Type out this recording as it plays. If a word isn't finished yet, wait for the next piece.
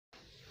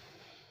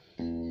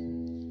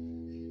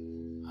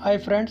Hi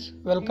friends,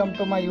 welcome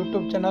to my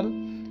YouTube channel.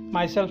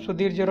 Myself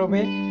Sudhir Jerobe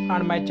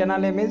and my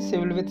channel name is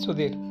Civil with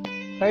Sudhir.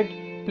 Right?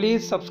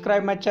 Please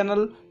subscribe my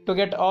channel to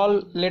get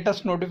all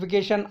latest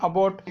notification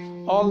about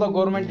all the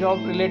government job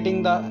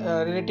relating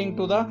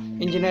to the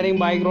engineering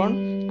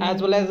background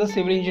as well as the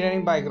civil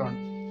engineering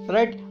background.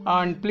 Right?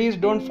 And please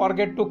don't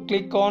forget to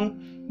click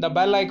on the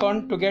bell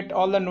icon to get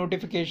all the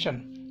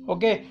notification.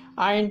 Okay,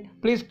 and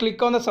please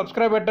click on the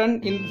subscribe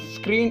button in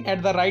screen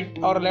at the right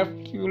or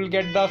left. You will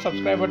get the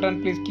subscribe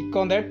button. Please click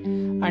on that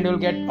and you will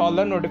get all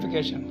the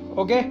notification.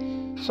 Okay,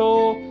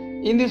 so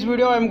in this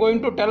video I am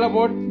going to tell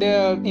about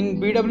in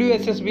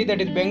Bwssb, that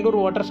is Bangalore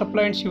Water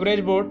Supply and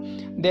Sewerage Board.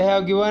 They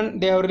have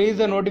released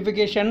a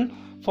notification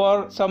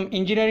for some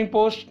engineering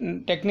post,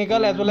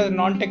 technical as well as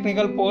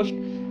non-technical post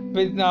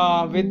with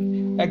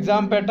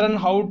exam pattern,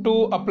 how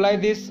to apply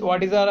this,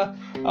 what is the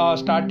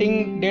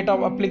starting date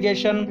of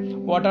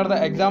application, what are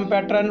the exam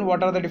pattern,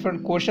 what are the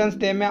different questions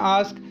they may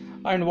ask,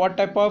 and what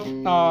type of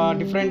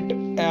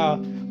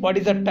what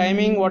is the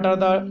timing, what are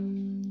the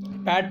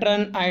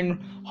pattern, and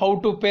how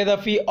to pay the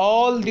fee.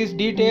 All these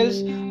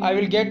details I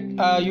will get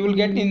you will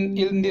get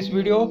in this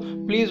video.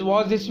 Please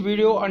watch this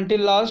video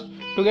until last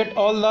to get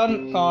all the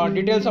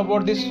details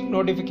about this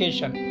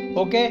notification.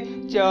 Okay,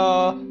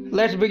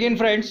 let's begin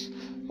friends.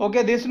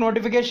 Okay, this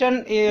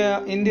notification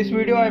in this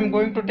video I am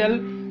going to tell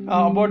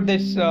about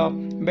this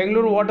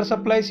Bangalore Water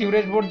Supply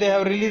Sewerage Board. They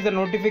have released a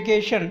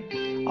notification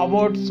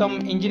about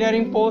some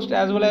engineering post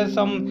as well as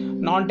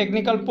some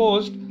non-technical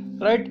post,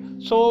 right?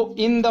 So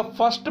in the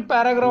first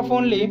paragraph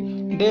only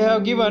they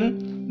have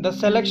given the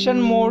selection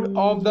mode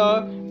of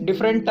the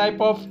different type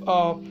of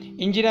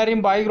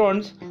engineering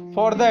backgrounds.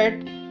 For that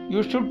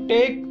you should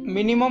take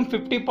minimum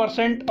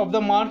 50% of the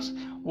marks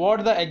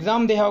what the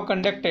exam they have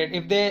conducted.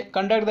 If they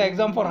conduct the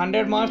exam for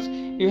 100 marks,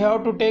 you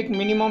have to take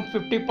minimum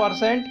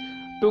 50%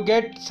 to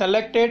get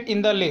selected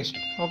in the list.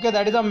 Okay,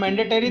 that is a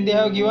mandatory they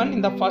have given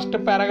in the first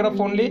paragraph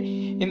only,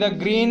 in the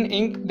green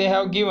ink they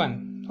have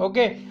given.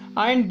 Okay,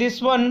 and this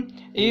one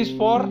is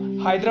for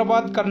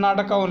Hyderabad,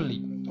 Karnataka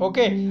only.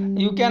 Okay,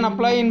 you can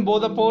apply in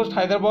both the post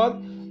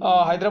Hyderabad,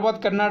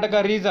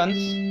 Karnataka regions.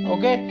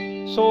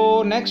 Okay,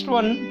 so next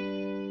one,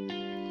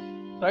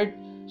 right?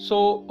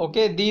 So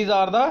okay, these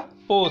are the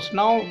posts.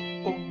 Now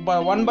by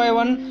one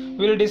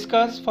we will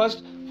discuss.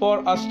 First,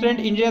 for assistant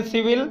engineer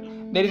civil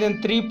there is a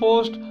 3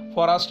 post.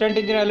 For assistant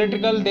engineer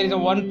electrical there is a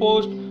 1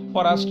 post.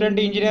 For assistant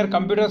engineer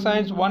computer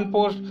science 1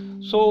 post.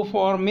 So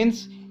for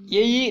means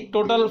AE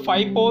total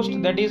 5 posts,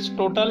 that is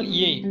total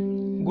A.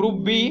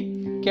 Group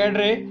B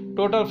cadre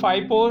total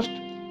 5 posts.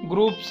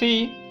 Group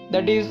C,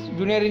 that is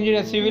junior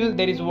engineer civil,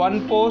 there is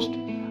 1 post.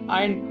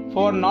 And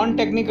for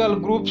non-technical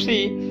group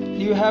C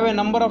you have a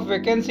number of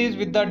vacancies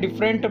with the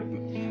different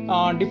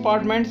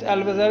departments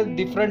as well as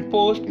different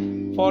posts.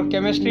 For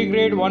chemistry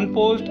grade 1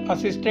 post,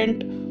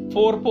 assistant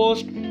 4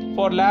 post.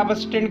 For lab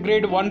assistant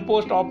grade 1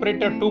 post,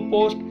 operator 2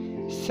 post.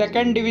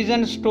 Second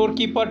division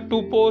storekeeper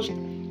 2 post.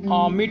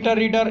 Meter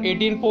reader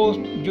 18 post.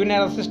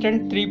 Junior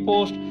assistant 3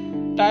 post.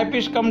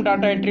 Typist cum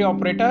data entry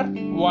operator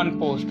 1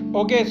 post.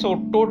 Okay, so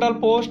total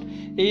post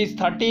is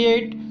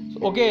 38.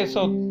 Okay,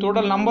 so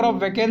total number of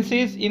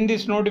vacancies in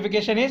this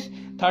notification is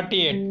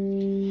 38.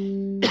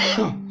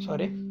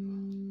 Sorry.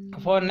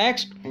 For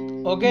next,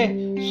 okay,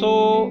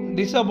 so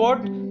this is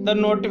about the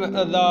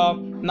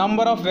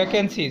number of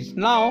vacancies.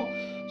 Now,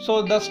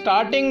 so the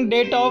starting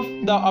date of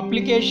the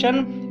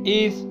application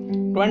is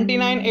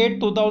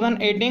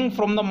 29/8/2018.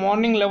 From the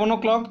morning 11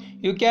 o'clock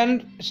you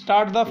can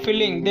start the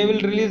filling. They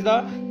will release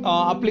the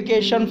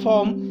application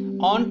form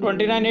on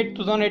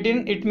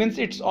 29/8/2018. It means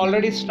it's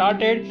already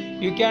started.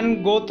 You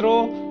can go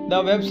through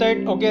the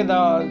website. Okay,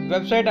 the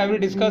website I will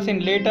discuss in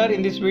later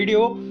in this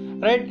video,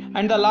 right?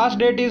 And the last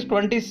date is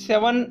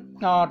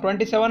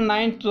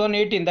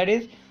 27/9/2018. That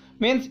is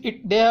means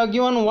they have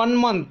given 1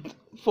 month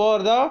for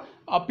the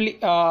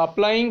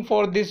applying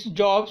for these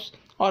jobs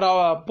or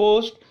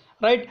post,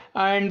 right?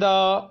 And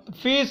the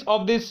fees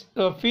of this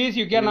fees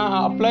you can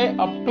apply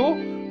up to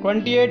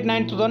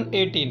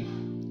 28/9/2018,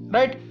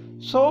 right?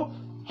 So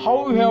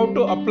how you have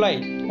to apply?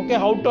 Okay,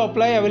 how to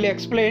apply I will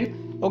explain.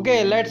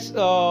 Okay, let's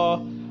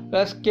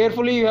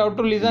carefully you have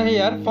to listen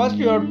here. First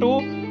you have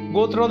to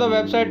go through the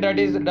website, that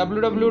is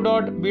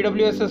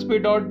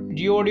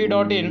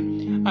www.bwssb.gov.in,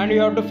 and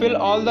you have to fill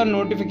all the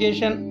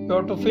notification. You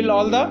have to fill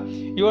all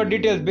your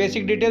details,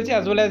 basic details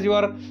as well as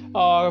your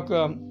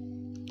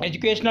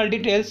educational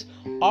details.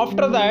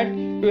 After that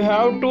you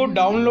have to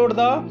download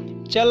the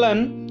challan.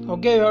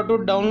 Okay, you have to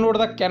download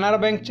the Canara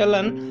Bank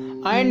challan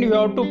and you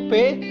have to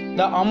pay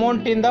the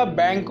amount in the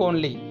bank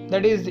only.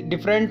 That is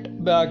different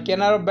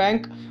Canara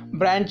Bank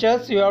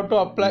branches you have to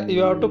apply,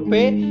 you have to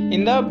pay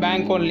in the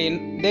bank only.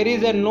 There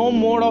is no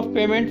mode of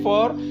payment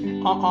for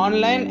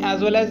online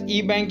as well as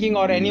e-banking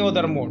or any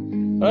other mode,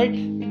 right?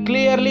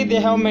 Clearly they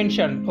have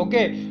mentioned.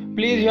 Okay,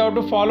 please you have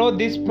to follow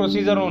this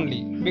procedure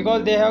only,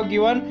 because they have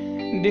given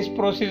this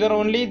procedure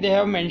only, they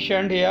have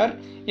mentioned here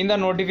in the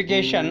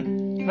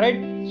notification, right?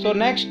 So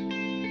next,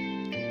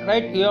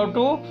 right? You have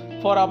to,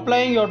 for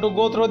applying, you have to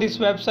go through this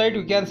website.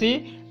 You can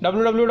see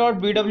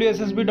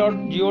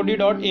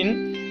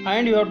www.bwssb.god.in,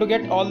 and you have to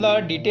get all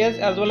the details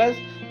as well as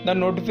the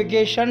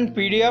notification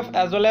PDF,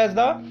 as well as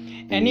the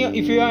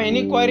if you have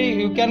any query,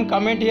 you can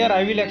comment here.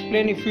 I will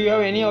explain. If you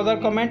have any other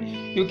comment,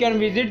 you can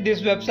visit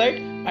this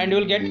website and you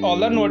will get all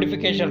the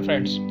notification,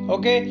 friends.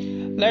 Okay,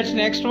 let's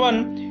next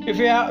one. If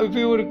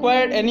you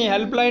required any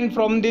helpline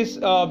from this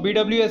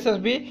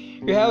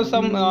Bwssb, you have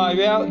some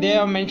they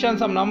have mentioned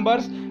some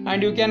numbers,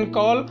 and you can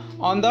call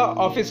on the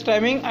office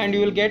timing, and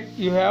you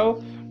have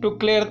to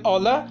clear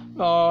all the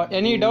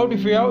any doubt.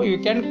 If you have, you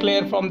can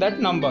clear from that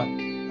number,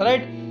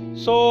 right?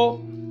 So,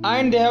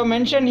 and they have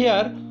mentioned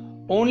here,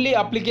 only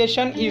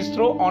application is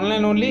through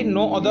online only,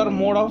 no other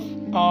mode of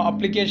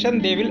application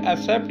they will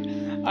accept.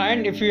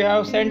 And if you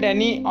have sent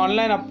any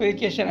online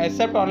application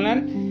except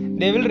online,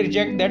 they will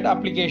reject that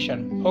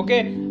application.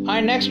 Okay,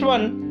 and next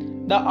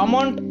one, the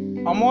amount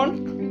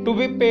to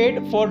be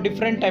paid for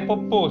different type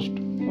of post.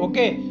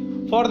 Okay,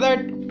 for that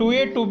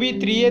 2A, 2B,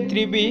 3A,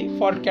 3B,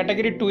 for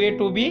category 2A,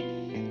 2B,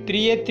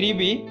 3A,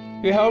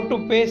 3B, you have to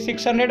pay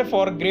 600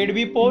 for grade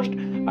B post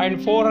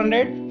and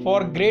 400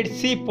 for grade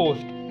C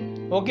post.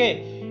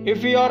 Okay,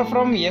 if you are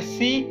from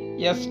SC,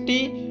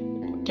 ST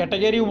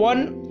category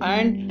 1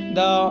 and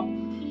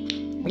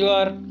you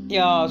are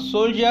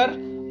soldier,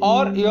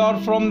 or you are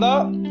from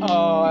the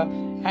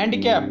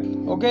handicap,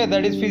 okay,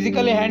 that is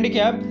physically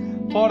handicapped,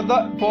 for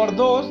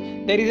those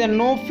there is a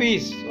no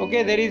fees.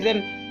 Okay,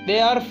 they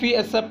are fee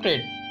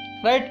accepted,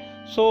 right?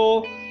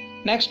 So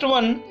next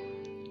one,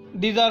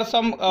 these are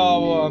some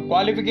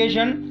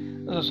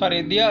qualification,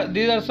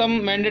 these are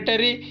some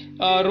mandatory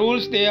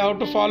rules they have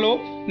to follow.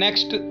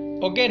 Next,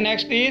 okay,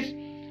 next is,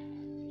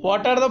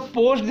 what are the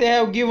posts they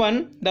have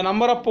given, the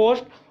number of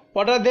posts,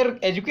 what are their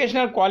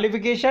educational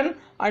qualification,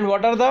 and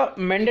what are the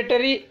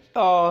mandatory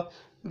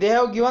they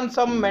have given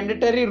some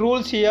mandatory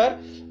rules here.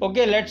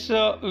 Okay, let's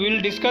we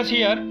will discuss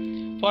here.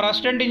 For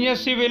assistant engineer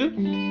civil,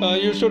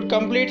 you should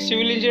complete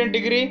civil engineering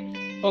degree,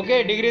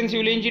 okay, degree in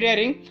civil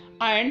engineering,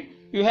 and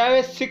you have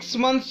a 6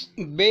 months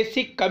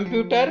basic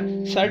computer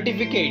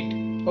certificate.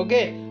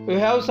 Okay, you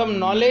have some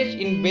knowledge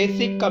in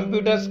basic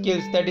computer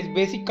skills, that is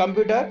basic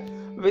computer.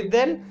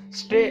 Within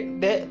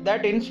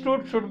that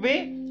institute should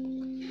be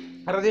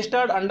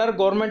registered under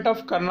Government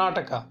of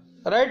Karnataka,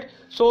 right?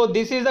 So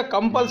this is a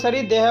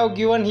compulsory they have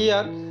given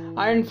here.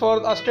 And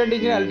for assistant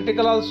engineer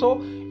electrical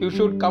also, you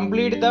should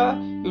complete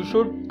you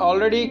should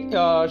already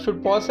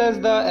should possess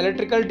the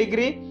electrical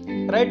degree,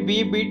 right?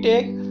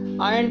 BTech,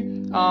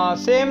 and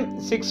same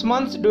 6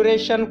 months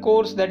duration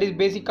course, that is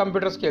basic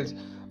computer skills.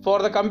 For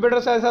the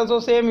computer science also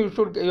same, you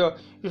should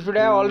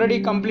have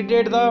already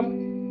completed the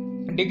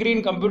degree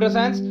in computer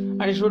science,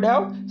 and you should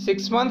have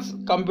 6 months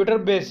computer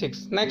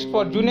basics. Next,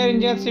 for junior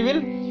engineer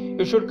civil,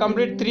 you should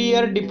complete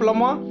 3-year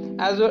diploma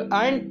as well,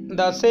 and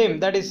the same,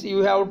 that is you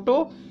have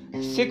to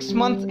 6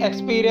 months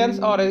experience,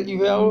 or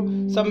you have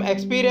some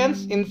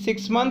experience in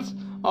 6 months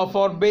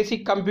for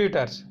basic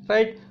computers,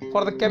 right?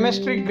 For the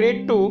chemistry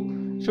grade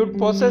 2, should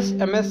possess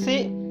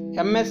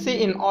MSc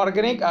in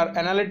organic or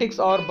analytics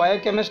or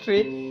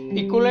biochemistry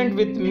equivalent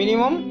with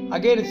minimum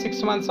again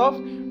 6 months of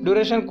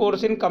duration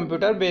course in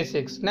computer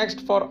basics.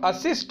 Next, for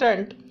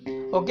assistant,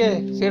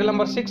 okay, serial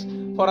number 6,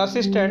 for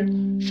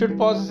assistant should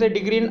possess a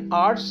degree in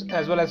arts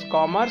as well as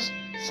commerce,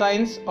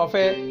 science of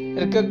a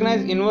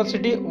recognized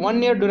university,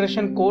 1 year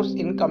duration course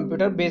in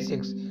computer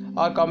basics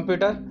or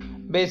computer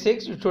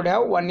basics. You should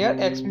have 1 year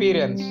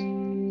experience,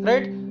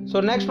 right? So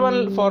next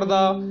one, for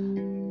the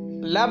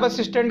lab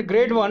assistant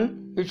grade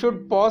 1, you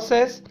should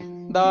possess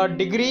the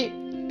degree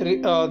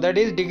that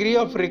is degree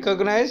of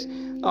recognized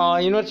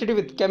university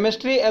with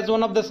chemistry as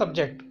one of the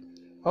subject,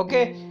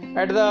 okay,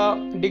 at the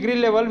degree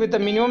level with a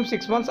minimum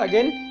 6 months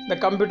again the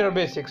computer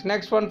basics.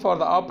 Next one, for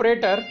the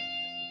operator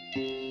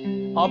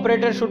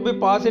should be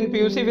passed in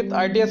PUC with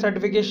ITS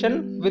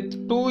certification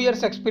with 2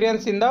 years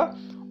experience in the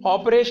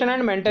operation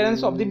and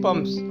maintenance of the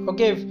pumps.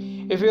 Okay,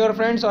 if your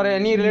friends or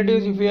any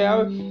relatives, if you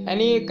have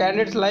any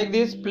candidates like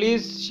this,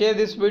 please share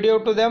this video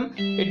to them,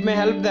 it may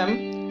help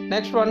them.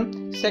 Next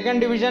one,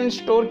 second division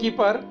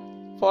storekeeper,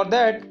 for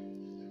that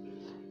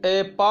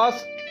a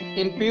pass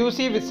in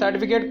PUC with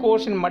certificate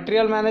course in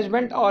material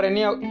management or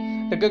any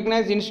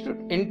recognized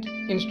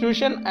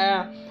institution,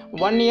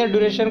 1 year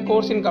duration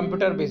course in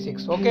computer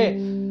basics. Okay,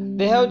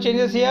 they have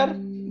changes here,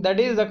 that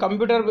is the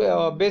computer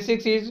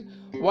basics is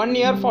 1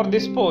 year for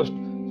this post.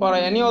 For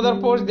any other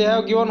post they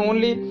have given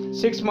only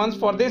 6 months.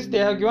 For this they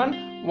have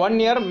given 1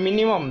 year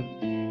minimum,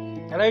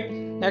 right?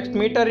 Next,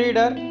 meter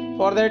reader,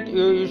 for that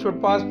you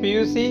should pass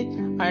PUC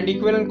and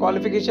equivalent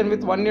qualification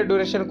with 1 year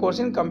duration course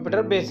in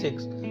computer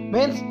basics.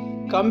 Means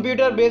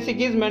computer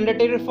basic is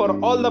mandatory for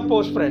all the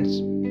post,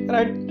 friends,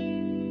 right?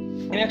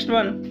 Next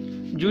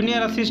one,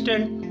 junior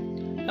assistant.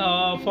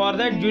 For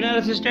that junior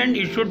assistant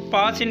you should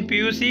pass in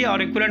PUC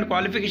or equivalent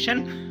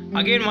qualification,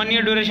 again 1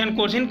 year duration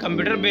course in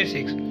computer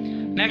basics.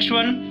 Next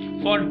one,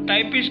 for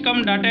typist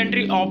cum data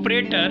entry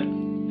operator,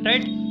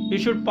 right, you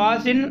should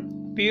pass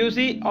in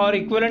PUC or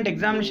equivalent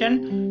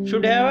examination,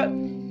 should have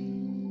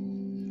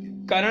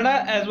Kannada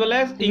as well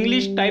as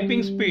English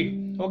typing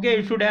speed. Okay,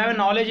 you should have a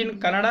knowledge in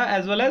Kannada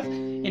as well as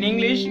in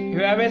English. You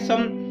have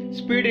some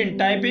speed in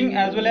typing,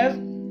 as well as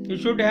you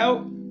should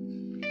have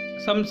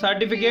some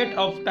certificate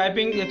of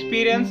typing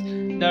experience,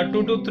 the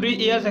 2 to 3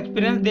 years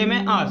experience they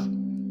may ask.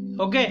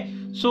 Okay,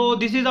 so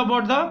this is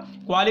about the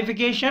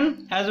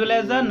qualification as well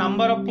as the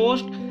number of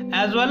post,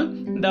 as well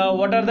the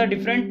what are the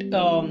different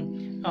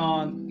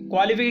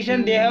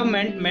qualification they have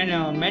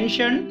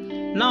mentioned.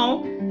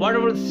 Now what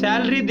about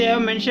salary they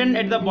have mentioned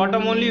at the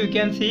bottom only, you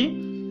can see,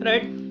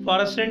 right? For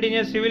assistant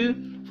engineer civil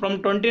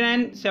from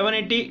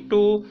 29,780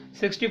 to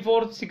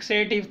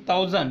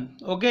 64,680,000.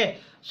 Okay,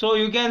 so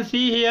you can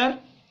see here,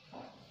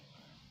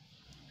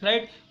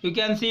 right? You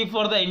can see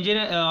for the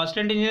engineer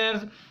assistant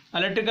engineers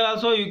electrical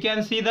also, you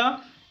can see the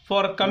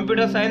for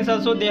computer science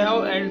also they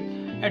have,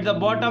 and at the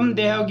bottom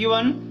they have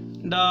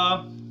given the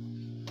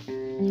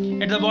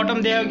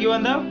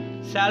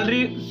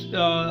salary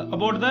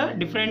about the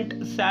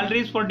different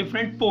salaries for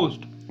different post,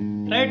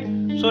 right?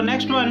 So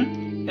next one,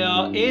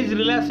 age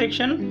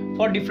relaxation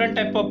for different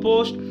type of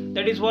post.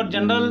 That is for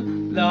general,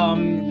 the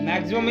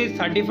maximum is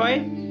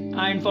 35,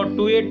 and for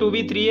 2A,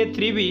 2B, 3A,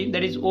 3B,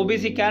 that is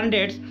OBC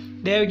candidates,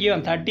 they have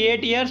given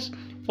 38 years.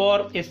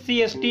 For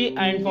SC, ST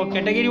and for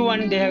category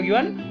 1 they have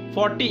given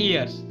 40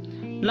 years.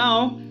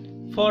 Now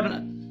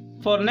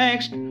for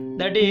next,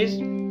 that is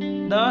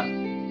the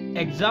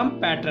exam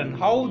pattern,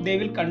 how they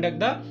will conduct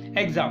the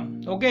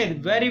exam. Okay,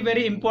 very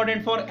very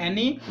important for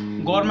any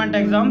government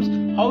exams,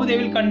 how they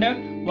will conduct,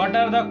 what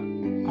are the,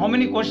 how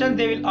many questions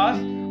they will ask,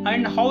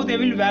 and how they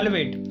will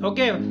evaluate.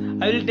 Okay, I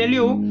will tell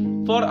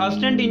you, for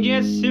assistant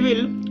engineer civil,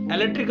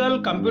 electrical,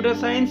 computer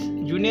science,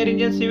 junior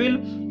engineer civil,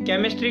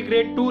 chemistry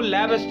grade 2,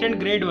 lab assistant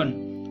grade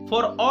 1,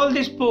 for all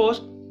these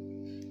posts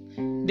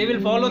they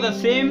will follow the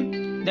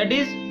same, that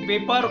is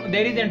paper,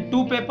 there is in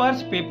 2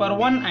 papers, paper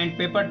 1 and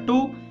paper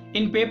 2.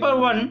 In paper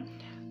 1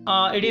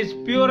 it is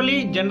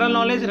purely general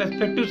knowledge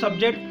respective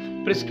subject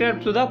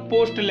prescribed to the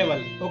post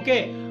level.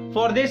 Okay,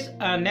 for this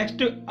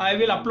next I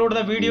will upload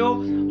the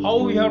video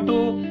how you have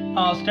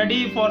to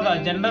study for the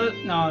general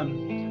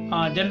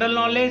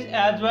knowledge,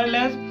 as well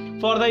as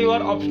for the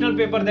your optional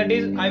paper, that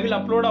is I will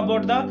upload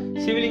about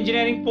the civil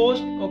engineering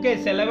post.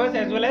 Okay, syllabus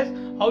as well as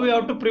how you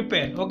have to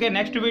prepare. Okay,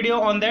 next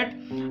video on that.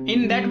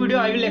 In that video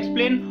I will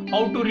explain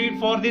how to read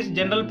for this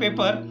general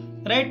paper,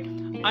 right?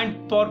 And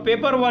for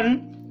paper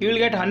 1 you will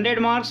get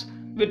 100 marks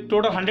with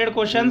total 100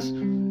 questions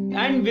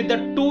and with the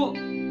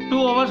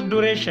 2 hours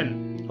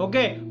duration.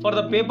 Okay, for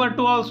the paper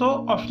 2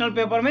 also, optional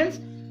paper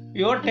means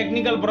your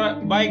technical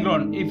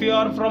background. If you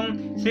are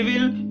from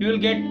civil, you will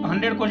get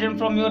 100 questions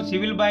from your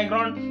civil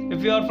background.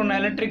 If you are from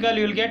electrical,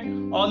 you will get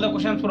all the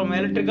questions from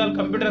electrical,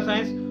 computer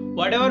science,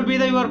 whatever be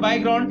the your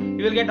background,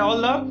 you will get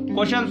all the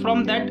questions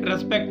from that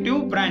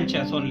respective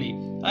branches only,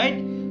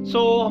 right?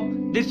 So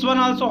this one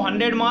also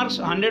 100 marks,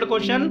 100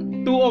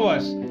 question, 2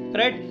 hours,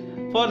 right?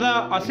 For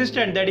the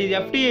assistant, that is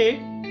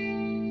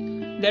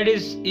FTA, that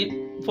is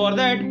for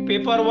that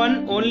paper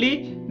 1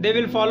 only, they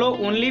will follow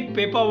only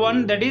paper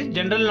 1, that is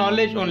general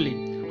knowledge only,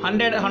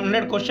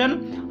 100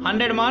 question,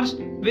 100 marks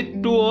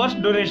with 2 hours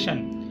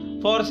duration.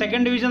 For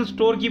second division,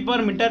 storekeeper,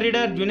 meter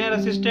reader, junior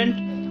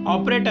assistant,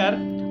 operator,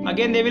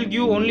 again they will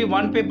give only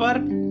 1 paper,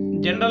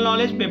 general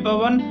knowledge, paper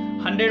 1,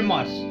 100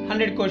 marks,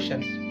 100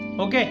 questions.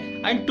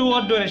 Okay, and 2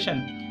 hours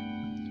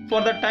duration.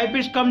 For the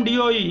typist come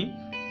DOE,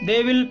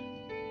 they will,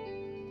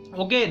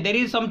 okay, there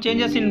is some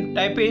changes in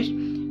typist.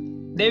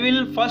 They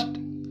will first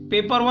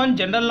paper 1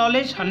 general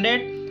knowledge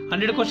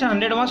 100 question,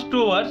 100 marks,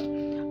 2 hours,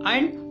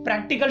 and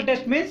practical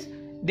test means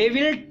they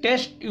will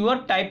test your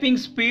typing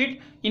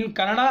speed in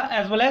Kannada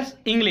as well as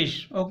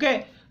English.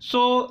 Okay,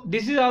 so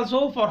this is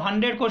also for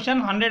 100 question,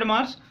 100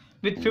 marks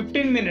with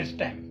 15 minutes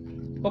time.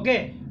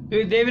 Okay,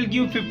 they will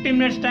give 15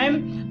 minutes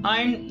time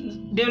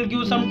and they will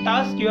give some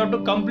task. You have to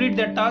complete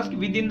that task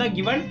within the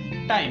given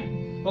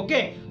time.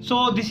 Okay,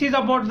 so this is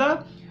about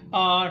the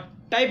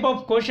type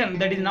of question,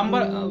 that is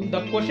number,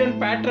 the question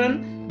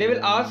pattern they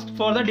will ask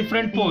for the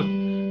different post.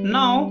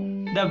 Now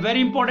the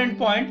very important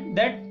point,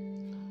 that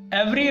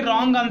every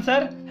wrong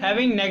answer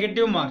having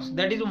negative marks,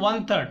 that is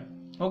 1/3.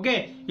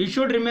 Okay, you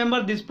should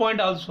remember this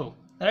point also,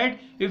 right?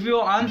 If you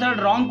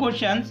answered wrong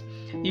questions,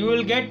 you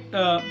will get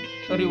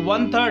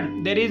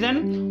 1/3. There is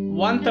an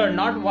 1/3,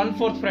 not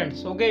 1/4,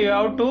 friends. Okay, you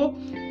have to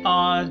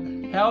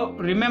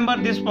remember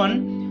this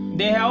one.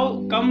 They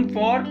have come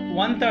for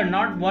 1/3,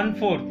 not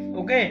 1/4.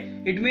 Okay,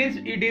 it means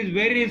it is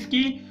very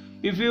risky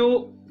if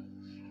you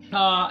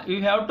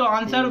have to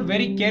answer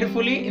very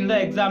carefully in the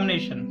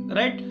examination,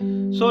 right?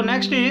 So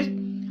next is,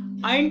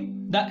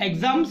 and the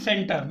exam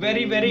center,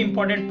 very very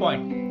important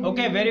point.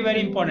 Okay, very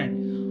very important.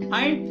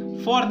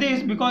 And for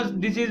this, because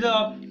this is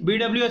a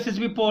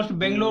Bwssb post,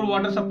 Bangalore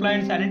Water Supply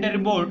and Sanitary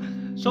Board,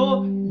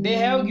 so they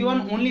have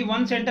given only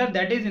one center,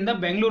 that is in the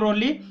Bangalore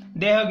only.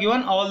 They have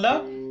given all the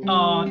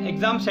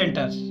exam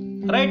centers,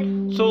 right?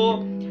 So,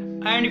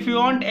 and if you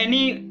want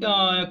any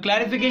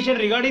clarification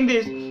regarding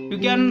this, you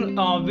can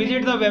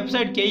visit the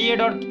website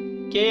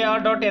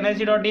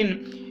kar.nic.in.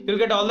 You will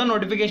get all the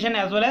notification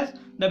as well as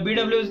the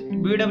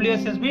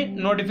Bwssb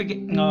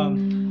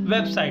notification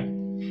website,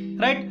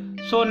 right?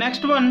 So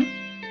next one,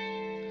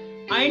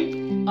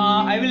 and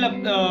I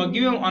will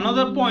give you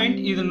another point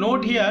is a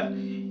note here.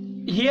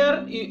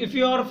 Here if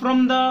you are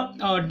from the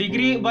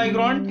degree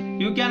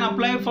background, you can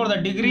apply for the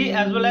degree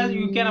as well as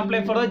you can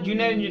apply for the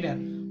junior engineer,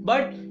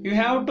 but you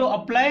have to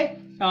apply,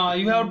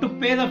 you have to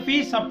pay the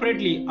fee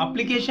separately.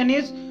 Application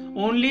is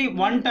only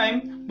one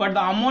time, but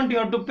the amount you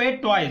have to pay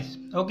twice.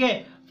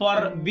 Okay,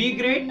 for B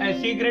grade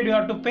and C grade you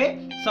have to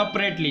pay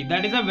separately.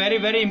 That is a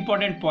very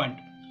important point.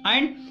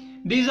 And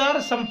these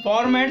are some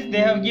formats they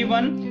have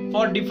given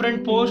for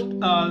different post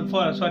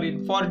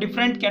for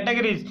different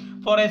categories,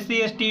 for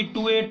SC, ST,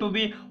 2A,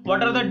 2B.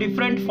 What are the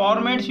different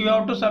formats you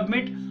have to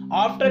submit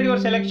after your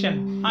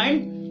selection,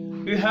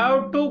 and you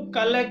have to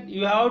collect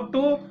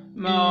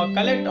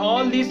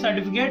all these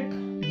certificates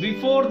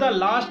before the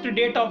last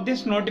date of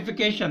this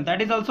notification.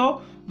 That is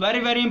also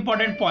very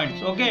important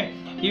points. Okay,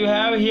 you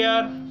have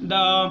here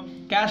the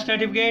caste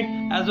certificate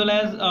as well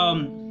as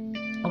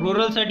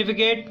rural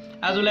certificate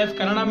as well as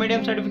Kannada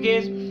medium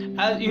certificates,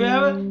 as you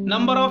have a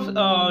number of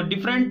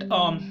different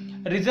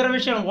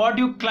reservation what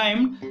you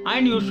claimed,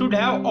 and you should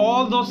have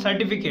all those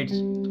certificates.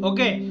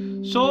 Okay,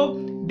 so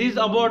this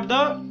about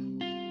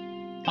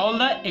all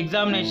the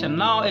examination.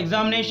 Now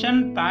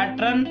examination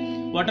pattern,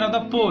 what are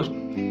the posts,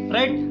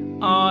 right?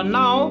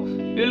 Now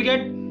you will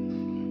get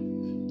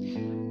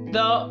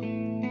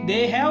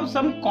they have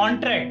some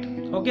contract.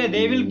 Okay,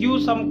 they will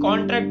give some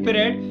contract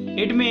period.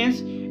 It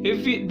means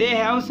if they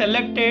have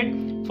selected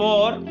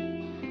for,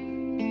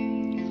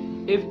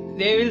 if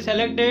they will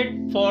select it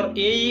for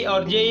AE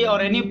or JE or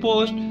any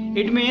post,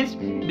 it means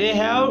they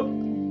have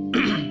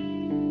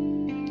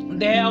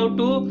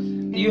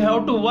you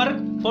have to work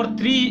for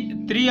three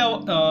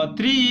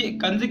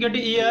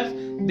consecutive years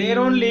there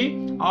only.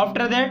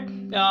 After that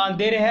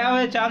they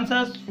have a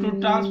chances to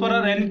transfer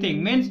or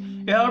anything. Means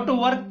you have to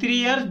work 3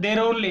 years there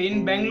only.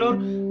 In Bangalore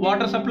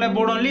water supply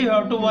board only you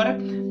have to work.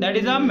 That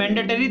is a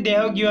mandatory they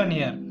have given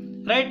here,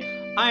 right?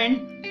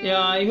 And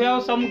you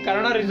have some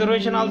Kannada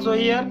reservation also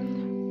here.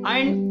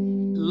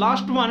 And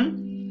last one,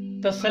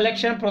 the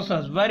selection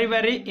process,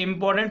 very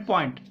important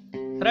point,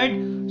 right?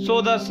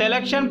 So the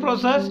selection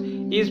process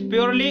is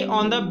purely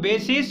on the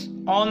basis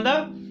on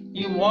the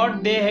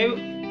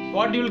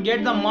what you will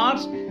get the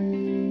marks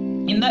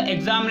in the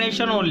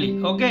examination only.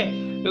 Okay,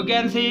 you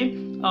can see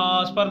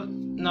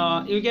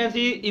you can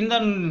see in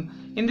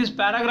this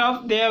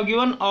paragraph they have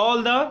given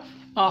all the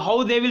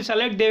how they will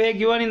select. They have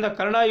given in the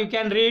Kannada, you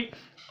can read.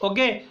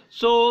 Okay,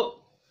 so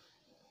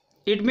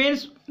it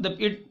means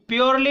it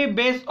purely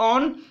based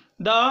on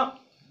the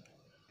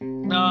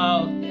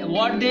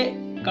what they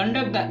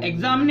conduct the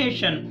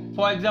examination.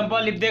 For example,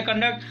 if they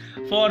conduct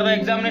for the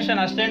examination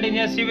assistant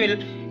engineer civil,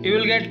 you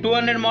will get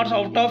 200 marks.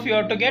 Out of you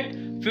have to get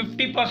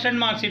 50%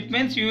 marks. It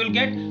means you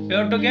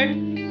have to get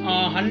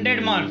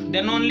 100 marks.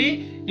 Then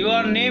only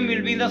your name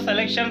will be in the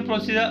selection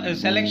procedure,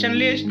 selection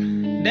list.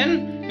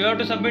 Then you have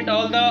to submit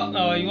all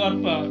the your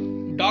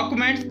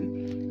documents,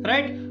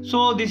 right?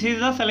 So this is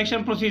the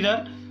selection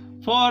procedure.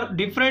 For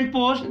different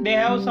posts they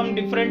have some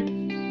different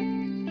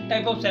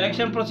type of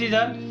selection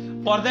procedure.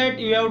 For that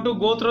you have to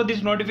go through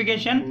this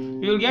notification.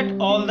 You will get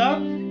all the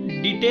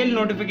detailed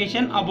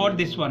notification about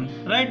this one,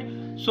 right?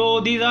 So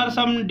these are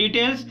some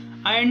details,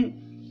 and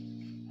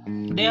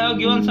they have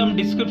given some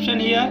description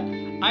here.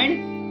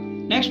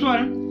 And next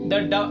one,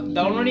 the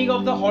downloading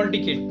of the hall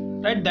ticket,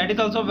 right? That is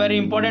also very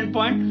important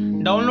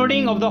point.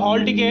 Downloading of the hall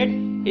ticket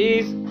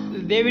is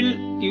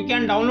you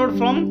can download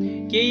from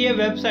KEA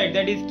website,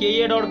 that is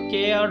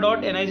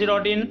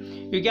kea.nic.in.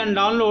 you can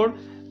download.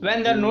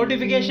 When the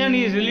notification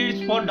is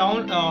released for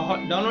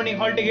downloading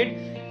hall ticket,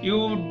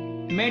 you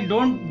may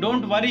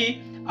don't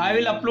worry, I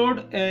will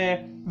upload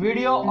a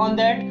video on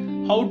that,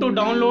 how to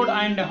download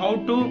and how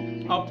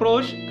to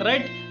approach,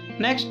 right?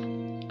 Next,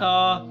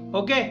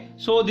 okay,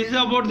 so this is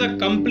about the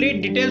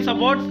complete details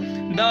about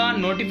the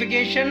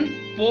notification,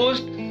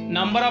 post,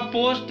 number of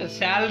post,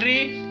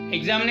 salary,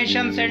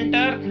 examination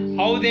center,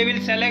 how they will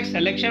select,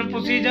 selection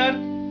procedure.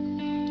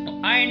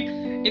 And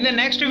in the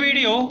next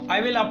video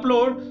I will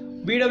upload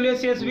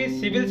Bwssb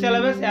civil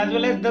syllabus as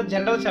well as the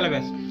general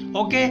syllabus.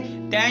 Okay,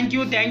 thank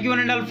you one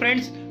and all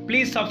friends.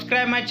 Please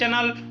subscribe my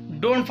channel.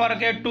 Don't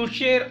forget to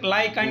share,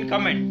 like and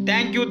comment.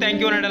 Thank you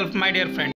one and all my dear friends.